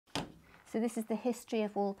So this is the history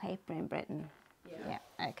of wallpaper in Britain. Yeah.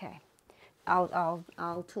 Yeah. Okay.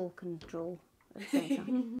 I'll talk and draw at the same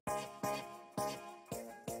time.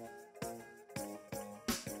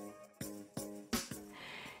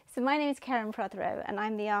 So my name is Keren Protheroe and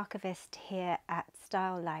I'm the archivist here at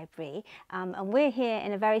Style Library, and we're here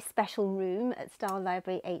in a very special room at Style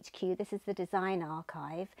Library HQ. This is the design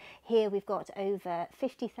archive. Here we've got over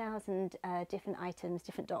 50,000 different items,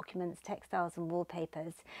 different documents, textiles and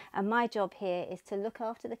wallpapers, and my job here is to look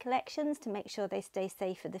after the collections, to make sure they stay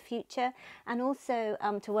safe for the future, and also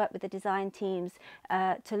to work with the design teams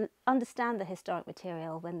to understand the historic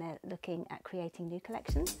material when they're looking at creating new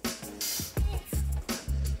collections.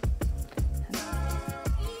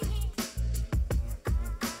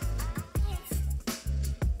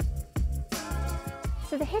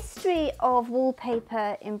 So the history of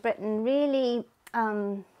wallpaper in Britain really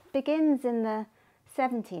begins in the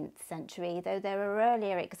 17th century, though there are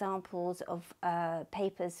earlier examples of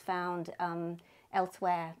papers found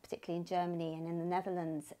elsewhere, particularly in Germany and in the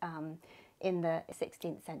Netherlands in the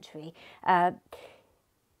 16th century.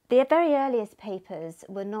 The very earliest papers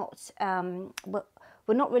were not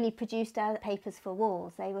really produced as papers for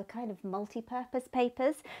walls. They were kind of multi-purpose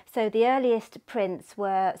papers. So the earliest prints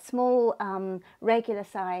were small regular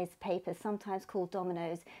sized papers, sometimes called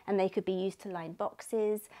dominoes, and they could be used to line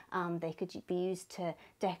boxes, they could be used to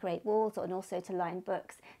decorate walls and also to line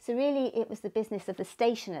books. So really it was the business of the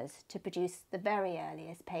stationers to produce the very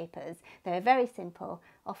earliest papers. They were very simple,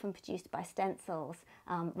 often produced by stencils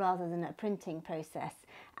rather than a printing process.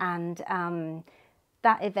 And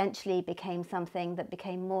that eventually became something that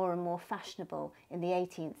became more and more fashionable in the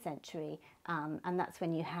 18th century, and that's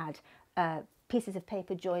when you had pieces of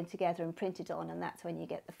paper joined together and printed on, and that's when you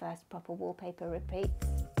get the first proper wallpaper repeats.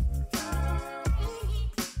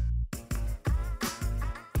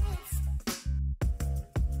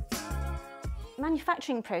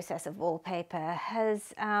 Manufacturing process of wallpaper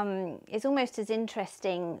is almost as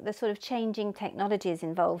interesting. The sort of changing technologies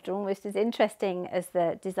involved are almost as interesting as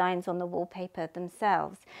the designs on the wallpaper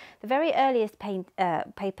themselves. The very earliest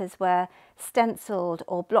papers were stenciled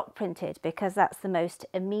or block printed because that's the most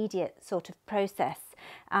immediate sort of process.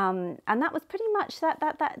 And that was pretty much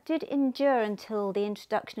that did endure until the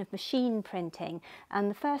introduction of machine printing, and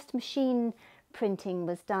the first machine printing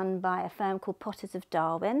was done by a firm called Potters of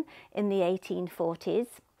Darwin in the 1840s.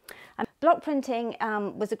 Block printing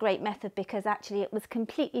was a great method because actually it was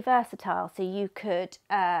completely versatile, so you could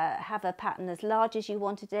have a pattern as large as you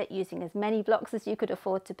wanted it, using as many blocks as you could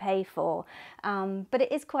afford to pay for. But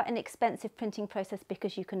it is quite an expensive printing process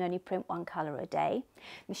because you can only print one colour a day.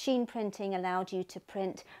 Machine printing allowed you to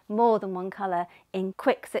print more than one colour in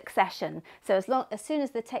quick succession. So as soon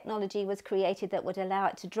as the technology was created that would allow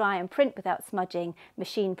it to dry and print without smudging,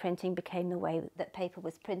 machine printing became the way that paper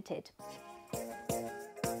was printed.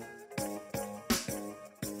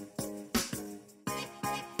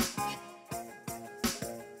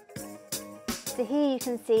 So here you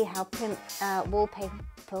can see how wallpaper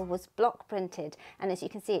was block printed, and as you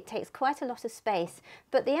can see it takes quite a lot of space,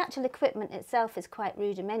 but the actual equipment itself is quite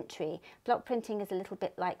rudimentary. Block printing is a little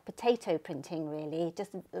bit like potato printing really,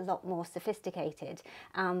 just a lot more sophisticated,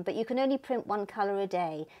 but you can only print one colour a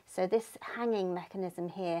day. So this hanging mechanism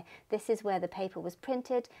here, this is where the paper was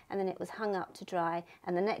printed and then it was hung up to dry,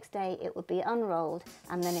 and the next day it would be unrolled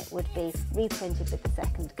and then it would be reprinted with the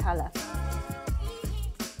second colour.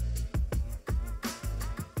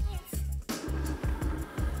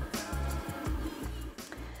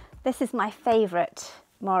 This is my favourite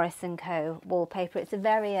Morris & Co. wallpaper. It's a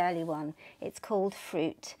very early one. It's called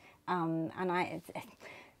Fruit, and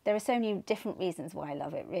there are so many different reasons why I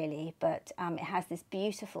love it really, but it has this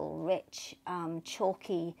beautiful, rich,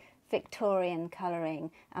 chalky Victorian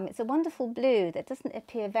colouring. It's a wonderful blue that doesn't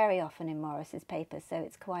appear very often in Morris's papers, so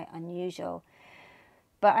it's quite unusual.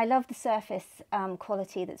 But I love the surface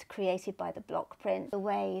quality that's created by the block print, the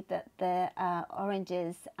way that the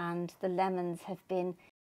oranges and the lemons have been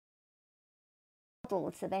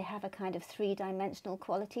modeled, so they have a kind of three-dimensional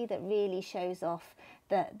quality that really shows off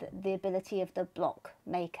the ability of the block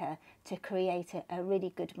maker to create a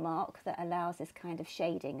really good mark that allows this kind of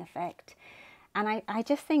shading effect. And I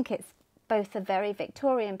just think it's both a very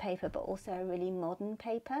Victorian paper but also a really modern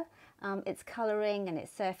paper. Its colouring and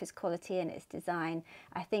its surface quality and its design,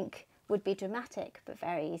 I think, would be dramatic but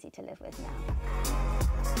very easy to live with now.